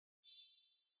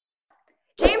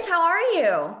How are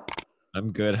you?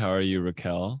 I'm good. How are you,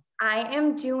 Racquel? I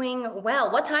am doing well.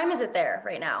 What time is it there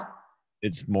right now?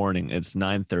 It's morning. It's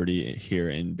 9:30 here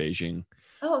in Beijing.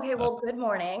 Oh, okay. Uh, Well, good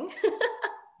morning.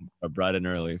 bright and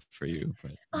early for you,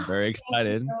 but I'm Oh, very thank you.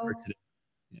 excited for today.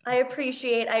 Yeah. I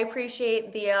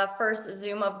appreciate the first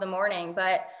Zoom of the morning,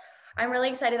 but I'm really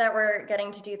excited that we're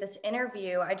getting to do this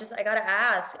interview. I gotta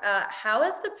ask, how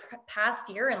has the past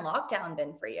year in lockdown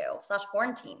been for you slash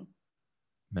quarantine?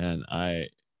 Man,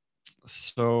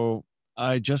 so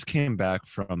I just came back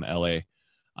from LA.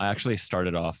 I actually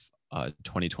started off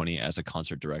 2020 as a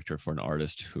concert director for an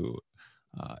artist who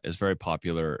is very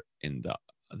popular in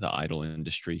the idol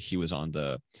industry. He was on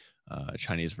the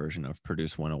Chinese version of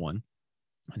Produce 101,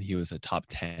 and he was a top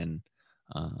 10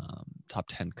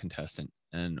 contestant.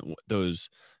 And those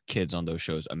kids on those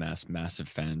shows amassed massive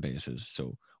fan bases.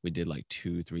 So we did like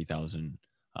 3,000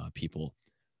 people,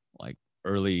 like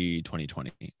early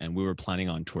 2020, and we were planning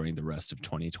on touring the rest of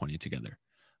 2020 together.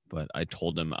 But I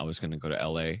told them I was going to go to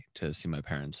LA to see my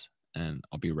parents, and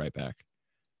I'll be right back.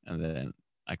 And then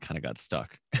I kind of got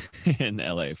stuck in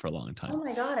LA for a long Oh time.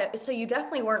 my God. So you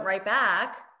definitely weren't right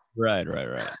back. Right.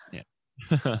 Yeah.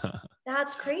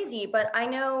 That's crazy. But I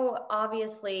know,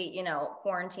 obviously,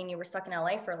 quarantine, you were stuck in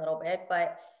LA for a little bit,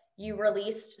 but you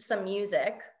released some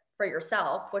music for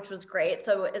yourself, which was great.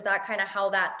 So is that kind of how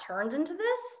that turned into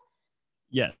this?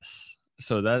 Yes.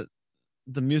 So that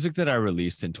the music that I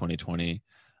released in 2020,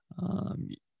 um,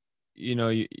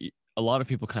 a lot of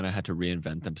people kind of had to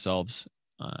reinvent themselves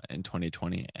in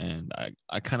 2020, and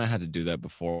I kind of had to do that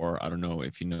before. I don't know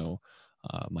if you know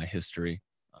my history,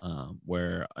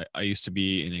 where I used to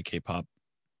be in a K-pop,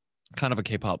 kind of a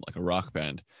K-pop, like a rock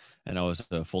band, and I was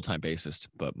a full-time bassist,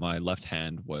 but my left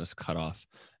hand was cut off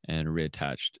and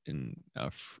reattached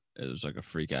it was like a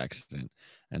freak accident.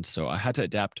 And so I had to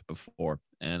adapt before,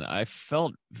 and I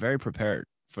felt very prepared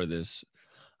for this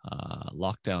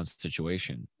lockdown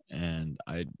situation, and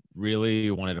I really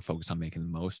wanted to focus on making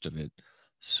the most of it.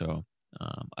 So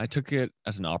I took it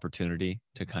as an opportunity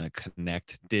to kind of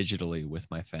connect digitally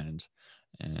with my fans,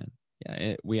 and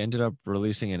yeah, we ended up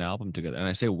releasing an album together. And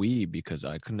I say we because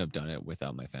I couldn't have done it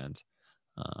without my fans.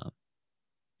 Uh,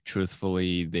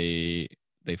 Truthfully, they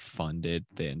funded,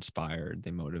 they inspired,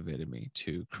 they motivated me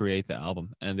to create the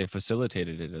album, and they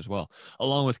facilitated it as well,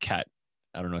 along with Kat.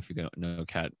 I don't know if you know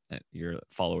Kat. Your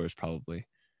followers probably.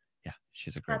 Yeah,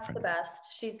 she's a great That's friend the of mine. best.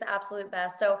 She's the absolute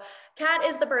best. So Kat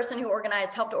is the person who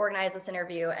helped organize this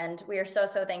interview, and we are so,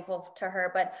 so thankful to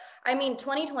her. But I mean,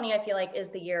 2020, I feel like is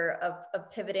the year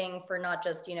of pivoting for not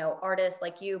just, artists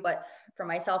like you, but for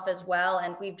myself as well.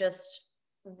 And we've just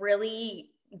really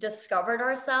discovered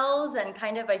ourselves and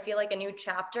kind of, I feel like, a new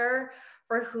chapter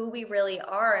for who we really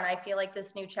are. And I feel like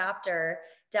this new chapter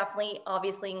definitely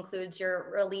obviously includes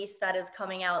your release that is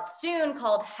coming out soon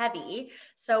called Heavy.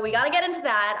 So we got to get into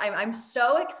that. I'm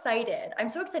so excited. I'm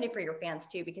so excited for your fans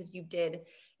too, because you did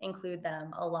include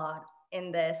them a lot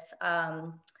in this.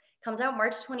 Comes out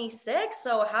March 26th.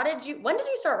 So when did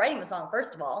you start writing the song?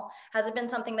 First of all, has it been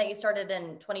something that you started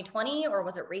in 2020 or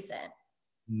was it recent?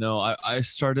 No, I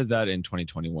started that in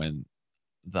 2020 when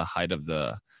the height of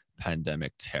the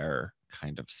pandemic terror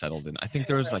kind of settled in. I think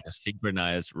there was like a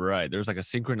synchronized, right? There was like a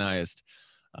synchronized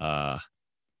uh,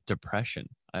 depression.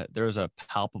 There was a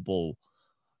palpable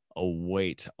a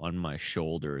weight on my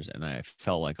shoulders, and I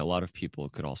felt like a lot of people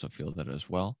could also feel that as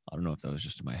well. I don't know if that was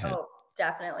just in my head. Oh,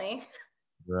 definitely.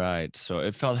 Right. So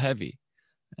it felt heavy,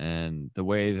 and the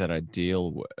way that I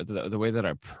deal with the way that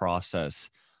I process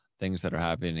things that are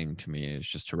happening to me is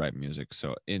just to write music.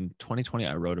 So in 2020,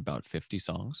 I wrote about 50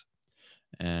 songs,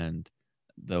 and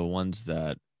the ones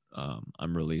that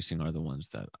I'm releasing are the ones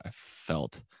that I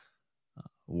felt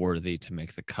worthy to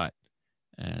make the cut.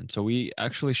 And so we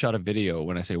actually shot a video.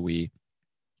 When I say we,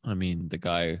 I mean the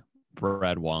guy,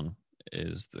 Brad Wong,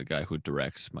 is the guy who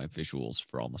directs my visuals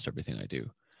for almost everything I do.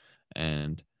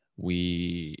 And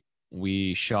we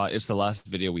we shot, it's the last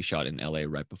video we shot in LA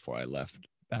right before I left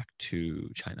back to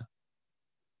China.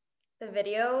 The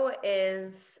video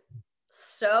is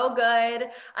so good.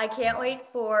 I can't wait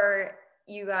for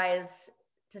you guys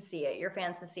to see it, your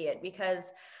fans to see it,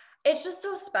 because it's just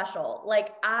so special.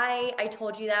 Like I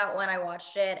told you that when I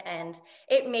watched it, and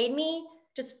it made me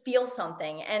just feel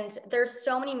something. And there's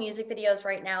so many music videos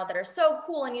right now that are so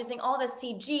cool and using all this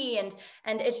CG,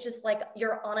 and it's just like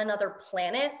you're on another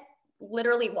planet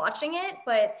literally watching it,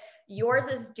 but yours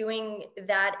is doing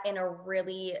that in a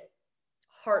really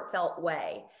heartfelt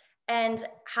way. And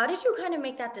how did you kind of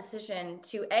make that decision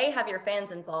to have your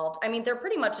fans involved? I mean, they're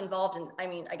pretty much involved in, I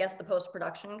mean, I guess the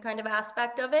post-production kind of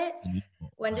aspect of it.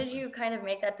 When did you kind of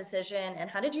make that decision, and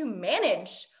how did you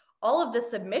manage all of the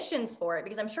submissions for it?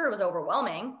 Because I'm sure it was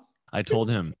overwhelming. I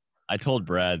told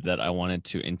Brad that I wanted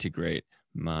to integrate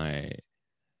my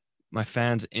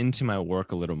fans into my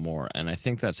work a little more. And I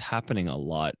think that's happening a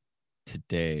lot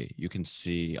today. You can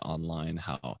see online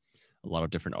how a lot of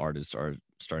different artists are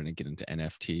starting to get into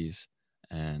NFTs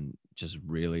and just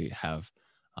really have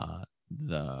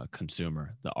the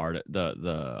consumer,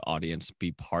 the audience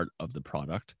be part of the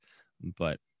product.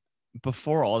 But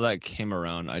before all that came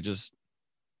around, I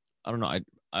don't know.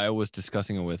 I was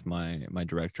discussing it with my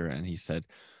director, and he said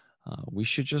we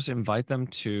should just invite them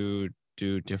to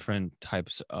do different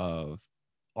types of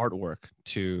artwork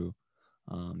to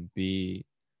be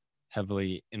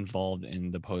heavily involved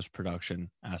in the post-production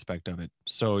aspect of it.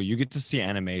 So you get to see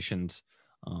animations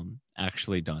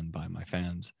actually done by my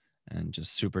fans and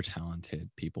just super talented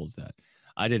people that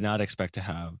I did not expect to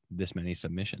have this many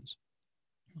submissions.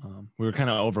 We were kind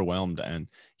of overwhelmed, and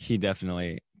he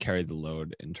definitely carried the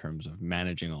load in terms of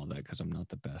managing all that, because I'm not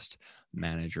the best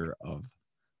manager of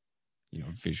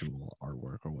visual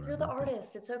artwork or whatever. You're the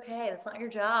artist. It's okay. That's not your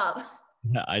job.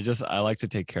 Yeah, I like to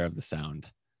take care of the sound.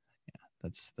 Yeah,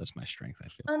 that's my strength, I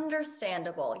feel.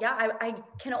 Understandable. Yeah, I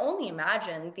can only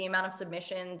imagine the amount of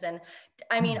submissions. And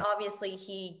I mean, obviously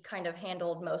he kind of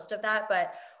handled most of that,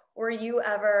 but were you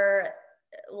ever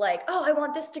like, oh, I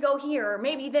want this to go here, or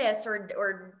maybe this, or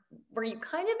were you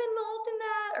kind of involved in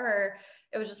that? Or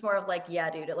it was just more of like, yeah,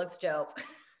 dude, it looks dope.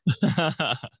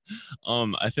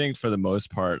 I think for the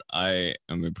most part, I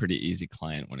am a pretty easy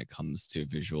client when it comes to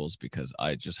visuals, because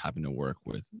I just happen to work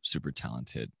with super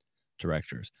talented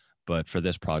directors. But for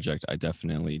this project, I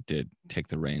definitely did take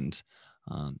the reins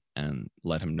and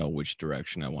let him know which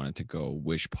direction I wanted to go,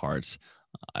 which parts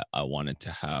I wanted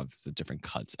to have the different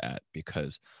cuts at.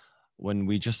 Because when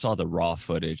we just saw the raw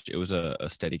footage, it was a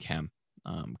steady cam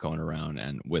going around,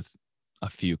 and with a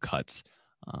few cuts,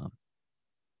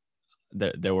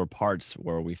 there were parts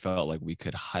where we felt like we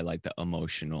could highlight the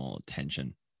emotional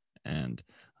tension and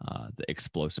the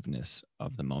explosiveness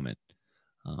of the moment.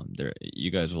 You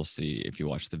guys will see if you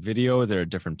watch the video, there are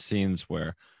different scenes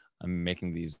where I'm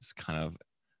making these kind of,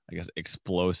 I guess,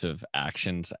 explosive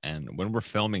actions. And when we're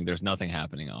filming, there's nothing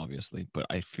happening, obviously, but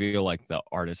I feel like the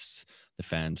artists, the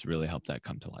fans really helped that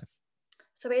come to life.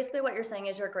 So basically what you're saying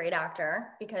is you're a great actor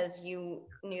because you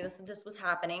knew this was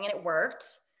happening and it worked.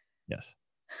 Yes.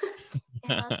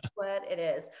 And that's what it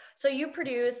is. So you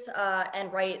produce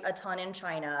and write a ton in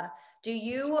China. Do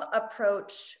you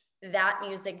approach that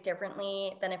music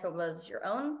differently than if it was your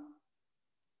own?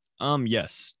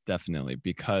 Yes, definitely.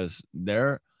 Because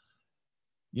before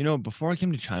I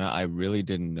came to China, I really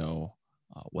didn't know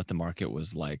what the market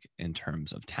was like in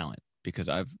terms of talent. Because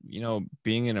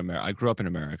being in America, I grew up in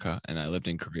America and I lived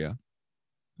in Korea.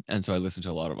 And so I listened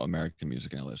to a lot of American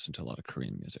music and I listened to a lot of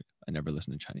Korean music. I never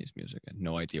listened to Chinese music and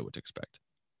no idea what to expect.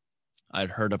 I'd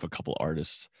heard of a couple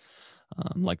artists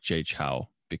like Jay Chou,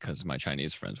 because my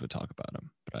Chinese friends would talk about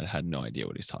him, but I had no idea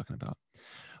what he's talking about.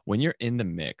 When you're in the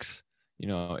mix,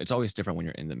 it's always different when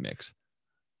you're in the mix.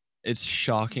 It's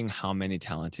shocking how many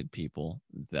talented people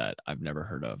that I've never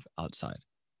heard of outside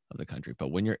of the country.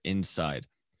 But when you're inside,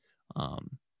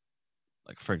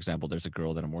 like for example, there's a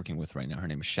girl that I'm working with right now. Her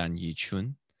name is Shan Yi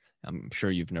Chun. I'm sure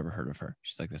you've never heard of her.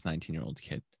 She's like this 19-year-old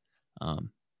kid.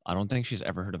 I don't think she's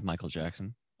ever heard of Michael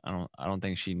Jackson. I don't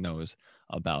think she knows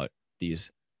about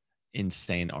these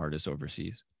insane artists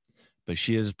overseas. But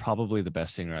she is probably the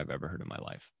best singer I've ever heard in my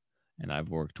life. And I've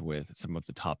worked with some of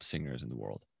the top singers in the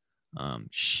world.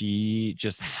 She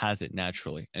just has it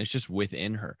naturally, and it's just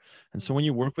within her. And so when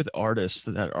you work with artists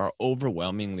that are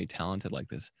overwhelmingly talented like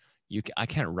this, I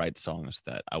can't write songs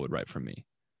that I would write for me.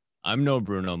 I'm no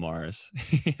Bruno Mars,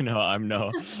 I'm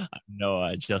no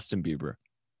Justin Bieber.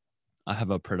 I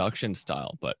have a production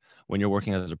style, but when you're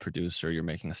working as a producer, you're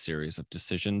making a series of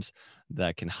decisions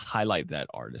that can highlight that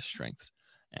artist's strengths.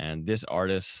 And this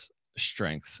artist's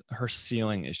strengths, her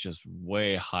ceiling is just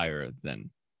way higher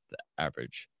than the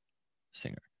average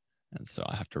singer. And so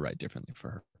I have to write differently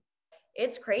for her.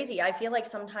 It's crazy. I feel like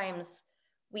sometimes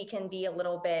we can be a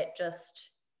little bit just,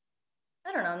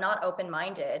 I don't know, not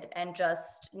open-minded and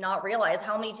just not realize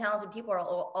how many talented people are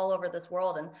all over this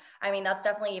world. And I mean, that's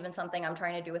definitely even something I'm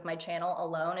trying to do with my channel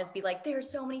alone, is be like,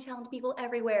 there's so many talented people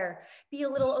everywhere. Be a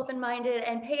little open-minded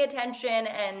and pay attention.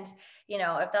 And,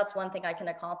 if that's one thing I can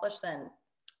accomplish, then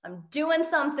I'm doing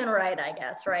something right, I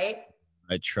guess, right?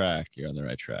 Right track. You're on the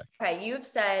right track. Okay, you've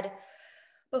said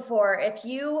before, if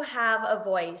you have a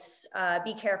voice,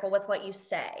 be careful with what you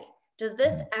say. Does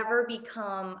this ever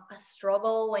become a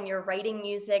struggle when you're writing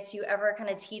music? Do you ever kind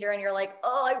of teeter and you're like,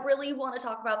 oh, I really want to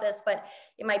talk about this, but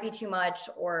it might be too much,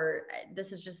 or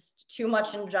this is just too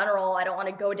much in general. I don't want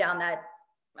to go down that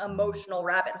emotional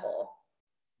rabbit hole.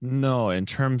 No, in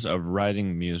terms of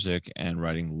writing music and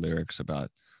writing lyrics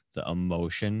about the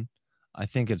emotion, I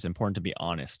think it's important to be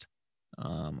honest.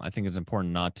 I think it's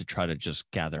important not to try to just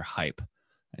gather hype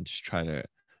and just try to.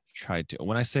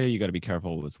 When I say you got to be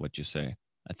careful with what you say,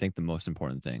 I think the most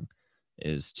important thing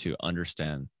is to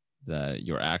understand that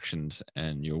your actions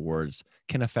and your words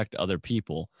can affect other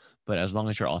people, but as long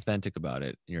as you're authentic about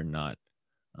it, you're not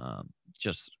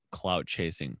just clout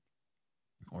chasing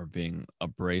or being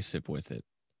abrasive with it.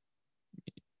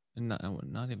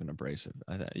 Not even abrasive.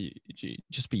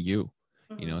 Just be you.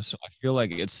 You know, so I feel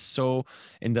like it's so,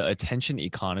 in the attention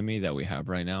economy that we have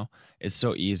right now, it's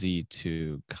so easy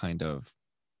to kind of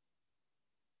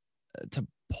to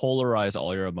polarize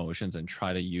all your emotions and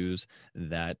try to use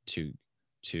that to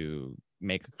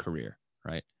make a career,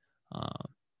 right?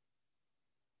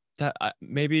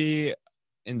 Maybe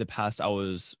in the past I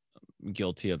was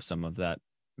guilty of some of that.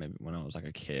 Maybe when I was like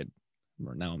a kid,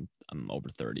 or now I'm over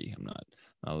 30. I'm not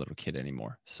a little kid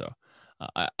anymore. So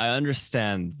I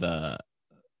understand the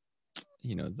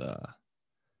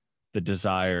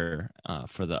desire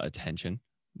for the attention,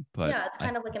 but yeah, it's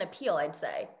kind of like an appeal, I'd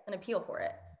say, an appeal for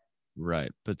it.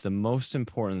 Right, but the most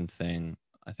important thing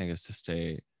I think is to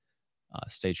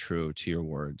stay true to your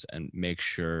words and make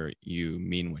sure you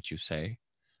mean what you say,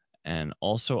 and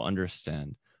also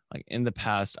understand, like in the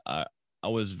past, I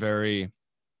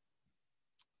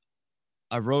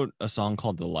wrote a song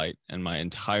called "The Light," and my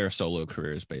entire solo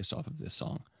career is based off of this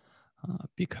song.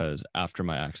 Because after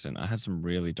my accident, I had some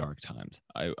really dark times.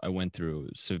 I went through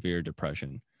severe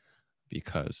depression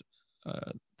because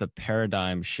the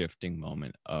paradigm shifting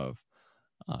moment of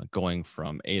going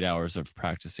from 8 hours of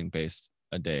practicing bass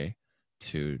a day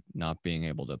to not being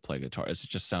able to play guitar. It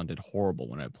just sounded horrible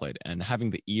when I played, and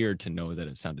having the ear to know that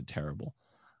it sounded terrible.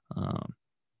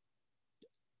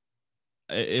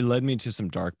 It led me to some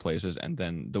dark places, and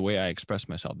then the way I express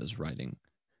myself is writing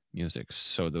music.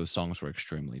 So those songs were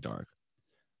extremely dark.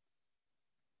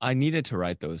 I needed to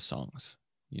write those songs,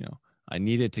 you know, I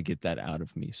needed to get that out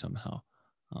of me somehow.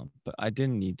 But I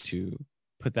didn't need to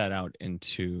put that out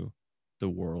into the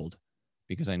world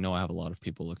because I know I have a lot of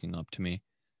people looking up to me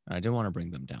and I didn't want to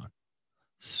bring them down.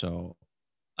 So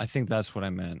I think that's what I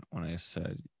meant when I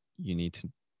said you need to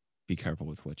be careful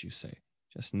with what you say.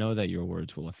 Just know that your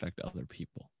words will affect other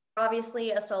people.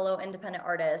 Obviously a solo independent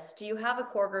artist. Do you have a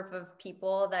core group of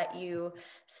people that you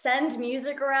send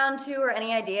music around to, or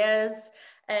any ideas,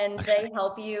 and Actually, they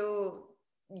help you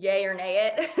yay or nay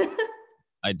it?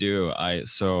 I do. I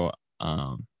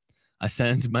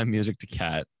send my music to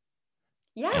Kat,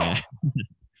 Yeah.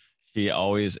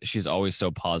 and she's always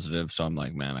so positive. So I'm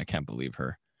like, man, I can't believe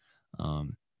her.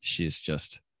 Um, she's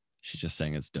just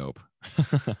saying it's dope.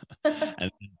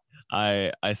 And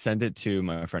I sent it to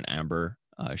my friend Amber.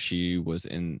 She was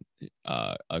in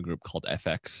a group called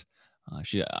FX.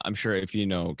 I'm sure if you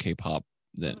know K-pop,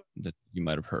 that you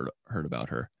might have heard about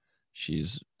her.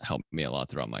 She's helped me a lot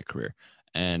throughout my career.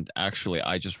 And actually,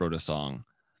 I just wrote a song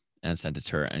and sent it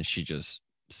to her, and she just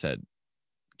said,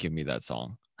 "Give me that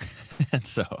song." And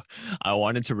so I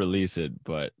wanted to release it,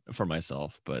 but for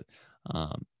myself. But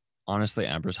honestly,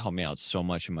 Amber's helped me out so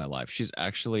much in my life. She's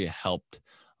actually helped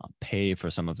pay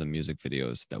for some of the music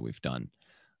videos that we've done.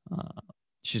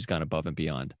 She's gone above and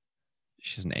beyond.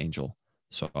 She's an angel.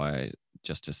 So I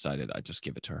just decided I'd just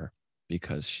give it to her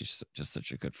because she's just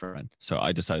such a good friend. So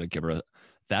I decided to give her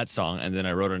that song, and then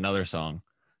I wrote another song,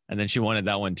 and then she wanted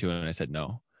that one too, and I said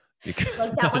no because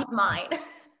Like, that one's mine.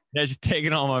 yeah, she's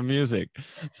taking all my music.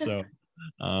 So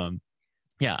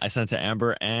yeah, I sent it to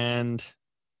Amber, and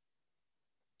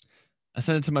I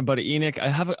sent it to my buddy Enoch. I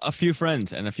have a few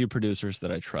friends and a few producers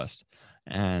that I trust,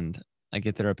 and I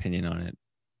get their opinion on it,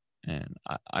 and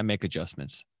I make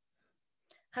adjustments.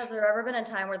 Has there ever been a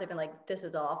time where they've been like, this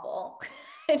is awful,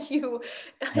 and you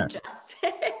Yeah. adjust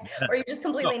it, Yeah. or you just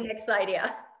completely nix the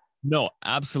idea? No,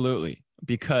 absolutely.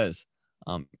 Because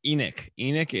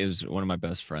Enoch is one of my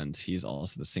best friends. He's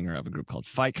also the singer of a group called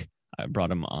Fike. I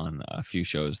brought him on a few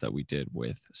shows that we did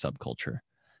with Subculture.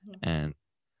 And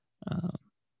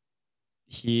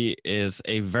he is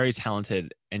a very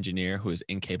talented engineer who is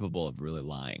incapable of really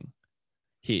lying.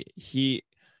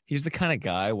 He's the kind of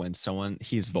guy when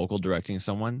he's vocal directing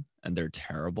someone and they're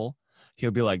terrible,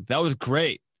 he'll be like, "That was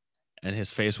great," and his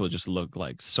face will just look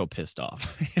like so pissed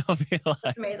off. He'll be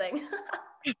like, Amazing.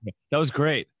 "That was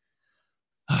great."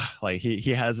 Like he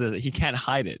can't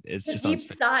hide it. It's The just on deep his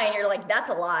face. sigh, and you're like, that's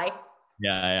a lie.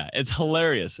 Yeah. It's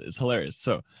hilarious. It's hilarious.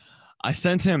 So I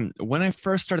sent him when I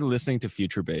first started listening to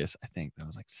future bass. I think that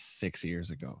was like 6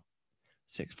 years ago.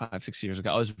 6 years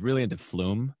ago. I was really into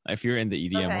Flume. If you're in the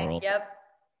EDM Okay. world, Yep.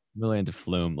 really into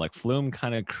Flume. Like Flume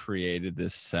kind of created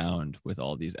this sound with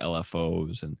all these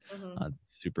LFOs and Mm-hmm.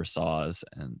 super saws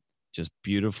and just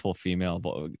beautiful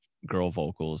girl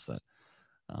vocals that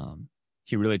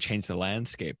he really changed the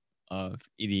landscape of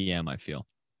EDM, I feel.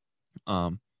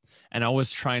 And I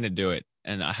was trying to do it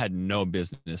and I had no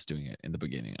business doing it in the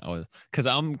beginning. Because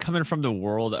I'm coming from the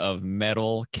world of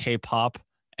metal, K-pop,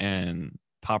 and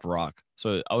pop rock.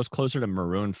 So I was closer to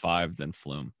Maroon 5 than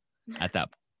Flume at that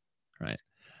point, right?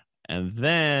 And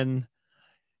then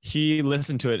he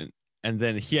listened to it and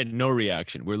then he had no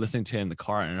reaction. We were listening to it in the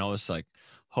car and I was like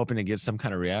hoping to get some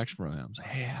kind of reaction from him. I was like,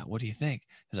 hey, what do you think?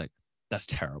 He's like, that's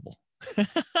terrible.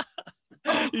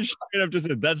 You straight up just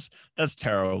said, that's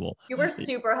terrible. You were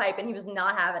super hype and he was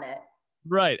not having it.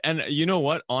 Right. And you know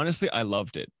what? Honestly, I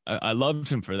loved it. I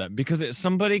loved him for that because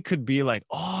somebody could be like,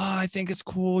 oh, I think it's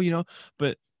cool,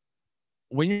 but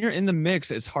when you're in the mix,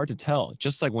 it's hard to tell.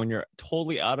 Just like when you're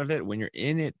totally out of it, when you're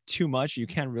in it too much, you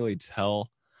can't really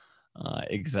tell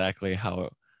exactly how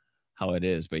it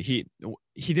is. But he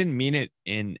didn't mean it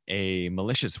in a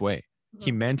malicious way. Mm-hmm.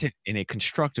 He meant it in a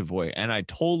constructive way. And I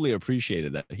totally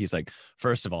appreciated that. He's like,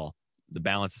 first of all, the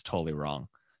balance is totally wrong.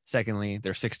 Secondly,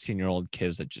 they're 16-year-old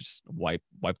kids that just wipe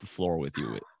the floor with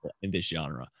you in this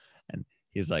genre. And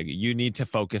he's like, you need to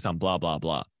focus on blah, blah,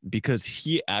 blah, because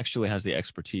he actually has the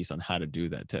expertise on how to do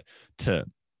that, to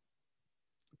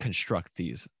construct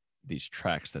these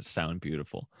tracks that sound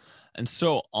beautiful. And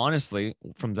so honestly,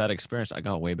 from that experience, I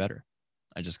got way better.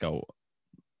 I just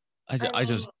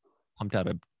pumped out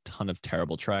a ton of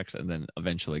terrible tracks and then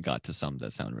eventually got to some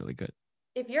that sound really good.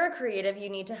 If you're a creative, you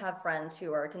need to have friends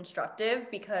who are constructive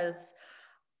because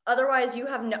otherwise you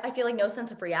have I feel like no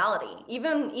sense of reality.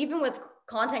 Even with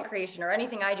content creation or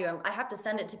anything I do, I have to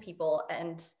send it to people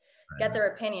and get their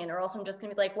opinion, or else I'm just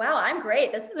gonna be like, wow, I'm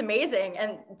great. This is amazing.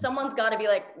 And someone's got to be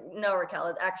like, no,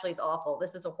 Racquel, it actually is awful.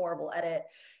 This is a horrible edit.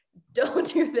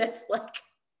 Don't do this. Like,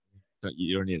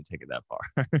 you don't need to take it that far.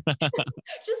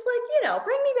 Just like,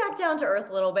 bring me back down to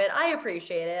earth a little bit. I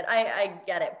appreciate it. I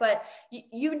get it. But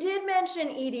you did mention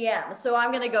EDM. So I'm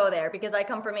going to go there because I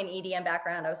come from an EDM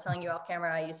background. I was telling you off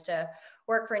camera, I used to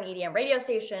work for an EDM radio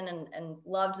station and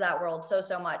loved that world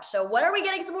so much. So when are we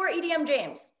getting some more EDM,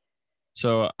 James?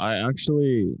 So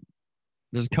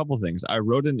there's a couple things. I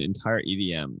wrote an entire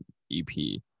EDM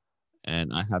EP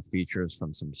and I have features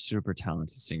from some super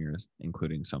talented singers,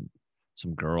 including some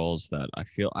girls that I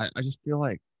just feel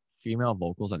like female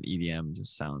vocals on EDM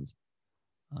just sounds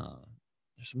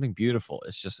there's something beautiful.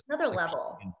 It's just another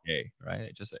level, right?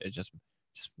 It just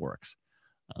works.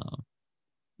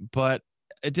 But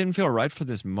it didn't feel right for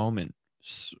this moment,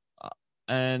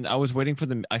 and I was waiting for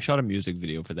I shot a music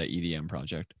video for that EDM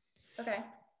project. Okay.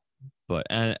 But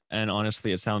and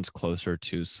honestly, it sounds closer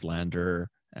to Slander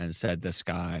and Said the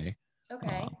Sky. Okay.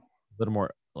 A little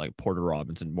more like Porter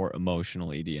Robinson, more emotional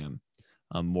EDM.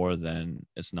 More than,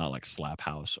 it's not like Slap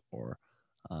House or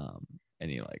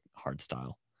any like hard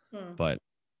style. But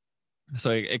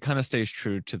so it kind of stays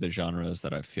true to the genres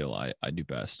that I feel I do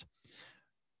best.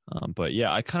 But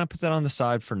yeah, I kind of put that on the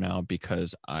side for now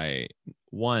because I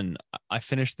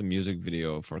finished the music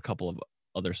video for a couple of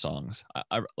other songs.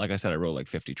 I like I said, I wrote like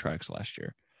 50 tracks last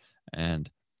year, and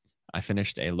I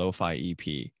finished a lo-fi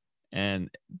EP, and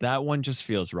that one just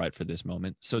feels right for this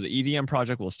moment. So the EDM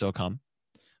project will still come,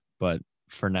 but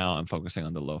for now, I'm focusing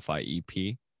on the lo-fi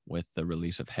EP with the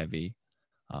release of Heavy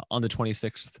on the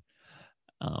 26th,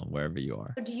 wherever you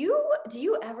are. Do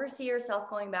you ever see yourself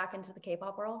going back into the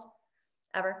K-pop world?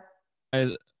 Ever?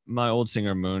 My old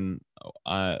singer Moon,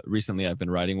 recently I've been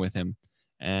writing with him,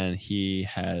 and he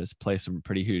has played some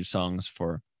pretty huge songs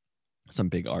for some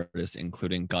big artists,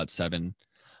 including GOT7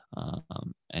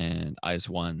 and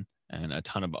IZ*ONE, and a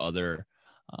ton of other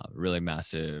really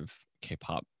massive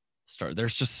K-pop stars.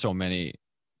 There's just so many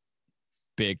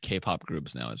big K-pop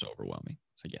groups now, it's overwhelming.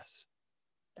 So yes,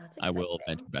 that's exciting. I will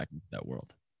venture back into that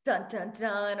world. Dun dun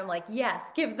dun. I'm like,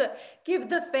 yes, give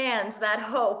the fans that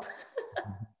hope.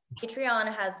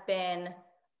 Patreon has been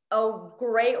a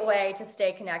great way to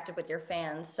stay connected with your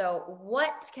fans. So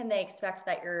what can they expect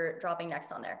that you're dropping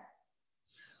next on there?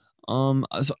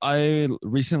 So I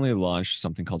recently launched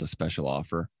something called a special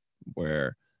offer,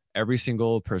 where every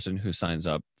single person who signs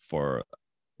up for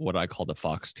what I call the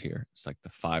Fox tier, it's like the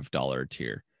 $5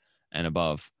 tier and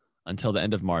above, until the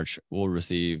end of March, will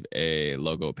receive a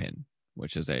logo pin,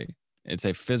 which is it's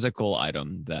a physical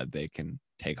item that they can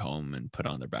take home and put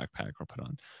on their backpack or put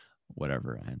on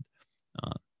whatever. And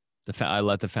I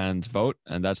let the fans vote,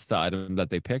 and that's the item that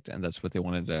they picked, and that's what they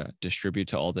wanted to distribute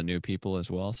to all the new people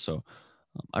as well. So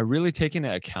I really take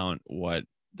into account what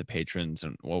the patrons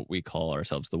and what we call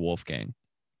ourselves the Wolf Gang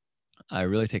I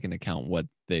really take into account what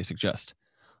they suggest,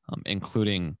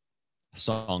 including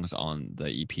songs on the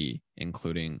EP,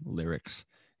 including lyrics,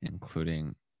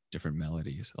 including different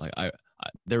melodies. Like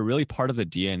they're really part of the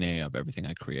DNA of everything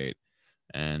I create.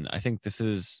 And I think this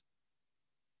is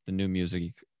the new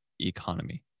music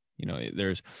economy. You know,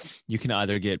 you can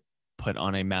either get put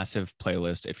on a massive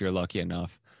playlist if you're lucky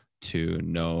enough to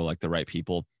know like the right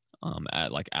people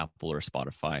at like Apple or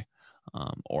Spotify,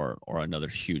 or another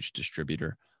huge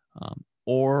distributor,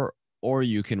 or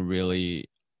you can really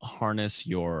harness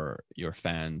your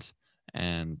fans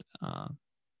and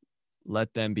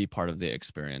let them be part of the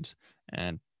experience.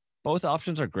 And both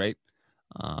options are great,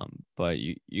 but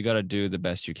you got to do the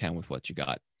best you can with what you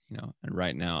got, you know. And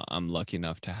right now I'm lucky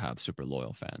enough to have super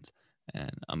loyal fans,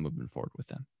 and I'm moving forward with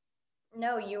them.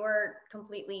 No, you are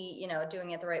completely, you know,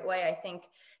 doing it the right way. I think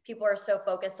people are so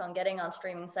focused on getting on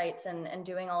streaming sites and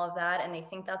doing all of that, and they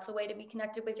think that's a way to be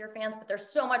connected with your fans, but there's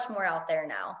so much more out there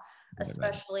now,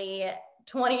 especially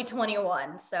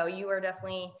 2021. So you are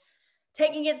definitely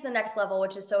taking it to the next level,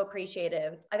 which is so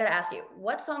appreciated. I got to ask you,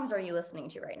 what songs are you listening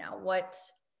to right now? What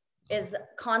is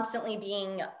constantly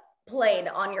being played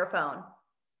on your phone?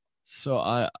 So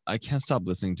I can't stop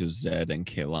listening to Zed and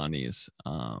Kehlani's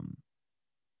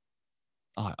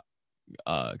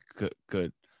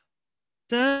good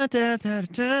da, da, da,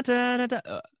 da, da,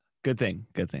 da. Good thing.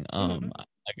 I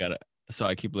gotta, so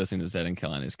I keep listening to Zed and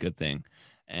Kehlani's Good Thing,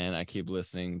 and I keep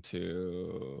listening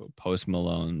to Post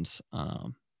Malone's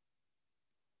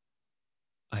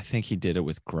I think he did it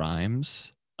with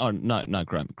Grimes. Oh, not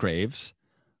Grimes, Graves.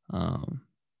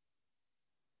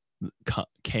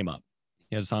 Came Up.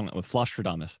 He has a song with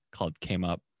Flostradamus called Came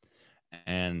Up.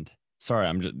 And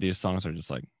sorry, these songs are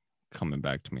just like coming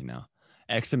back to me now.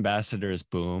 Ex Ambassadors,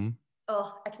 Boom.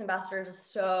 Oh, Ex Ambassadors is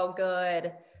so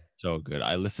good. So good.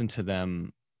 I listened to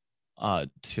them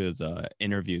to the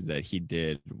interview that he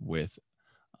did with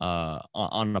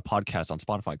on a podcast on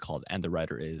Spotify called And the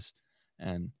Writer Is.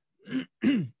 And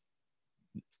he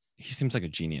seems like a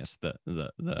genius, the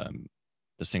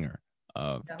singer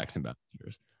of Ex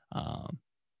Ambassadors.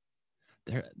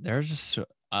 They're just so,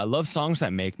 I love songs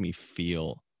that make me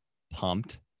feel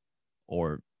pumped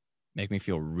or make me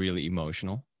feel really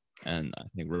emotional. And I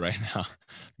think right now,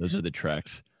 those are the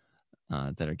tracks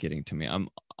that are getting to me. I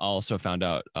also found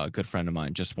out a good friend of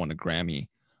mine just won a Grammy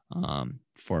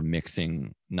for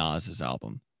mixing Nas's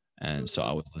album. And so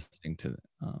I was listening to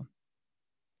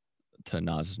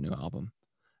Nas's new album.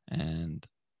 And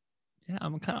yeah,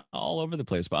 I'm kind of all over the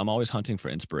place, but I'm always hunting for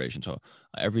inspiration. So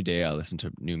every day I listen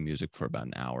to new music for about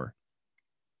an hour.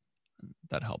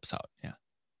 That helps out. Yeah.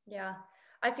 Yeah.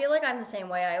 I feel like I'm the same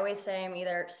way. I always say I'm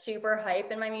either super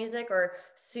hype in my music or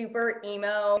super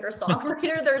emo or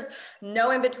songwriter. There's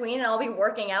no in between. And I'll be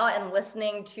working out and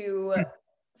listening to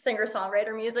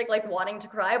singer-songwriter music, like wanting to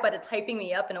cry, but it's hyping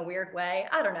me up in a weird way.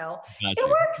 I don't know. It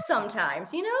works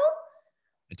sometimes, you know?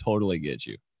 I totally get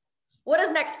you. What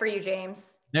is next for you,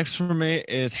 James? Next for me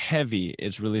is Heavy.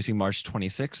 It's releasing March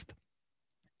 26th.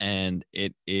 And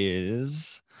it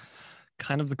is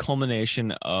kind of the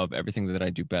culmination of everything that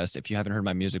I do best. If you haven't heard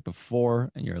my music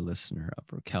before and you're a listener of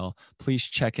Racquel, please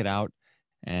check it out.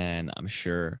 And I'm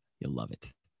sure you'll love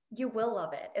it. You will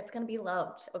love it. It's going to be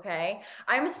loved. Okay.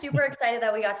 I'm super excited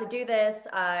that we got to do this.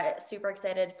 Super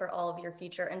excited for all of your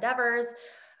future endeavors.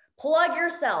 Plug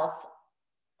yourself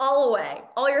all the way,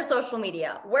 all your social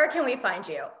media. Where can we find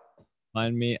you?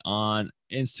 Find me on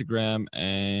Instagram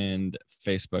and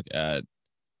Facebook at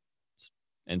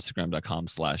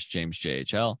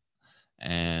Instagram.com/JamesJHL.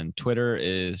 And Twitter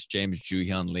is James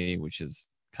Joo-Hyun Lee, which is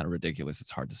kind of ridiculous. It's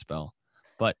hard to spell.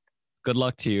 But good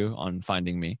luck to you on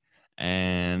finding me.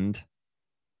 And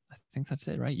I think that's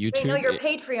it, right? YouTube. Wait, no, your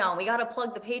Patreon. We got to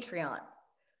plug the Patreon.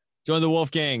 Join the Wolf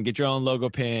Gang. Get your own logo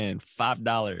pin.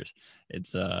 $5.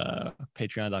 It's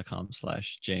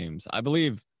patreon.com/James. I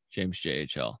believe James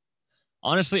JHL.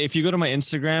 Honestly, if you go to my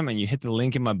Instagram and you hit the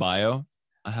link in my bio,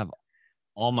 I have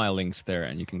all my links there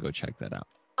and you can go check that out.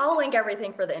 I'll link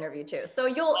everything for the interview too. So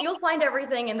you'll find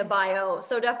everything in the bio.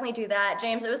 So definitely do that.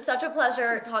 James, it was such a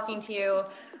pleasure talking to you.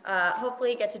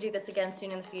 Hopefully get to do this again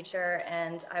soon in the future.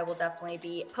 And I will definitely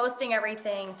be posting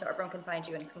everything so everyone can find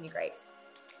you and it's gonna be great.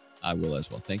 I will as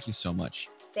well. Thank you so much.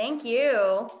 Thank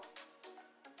you.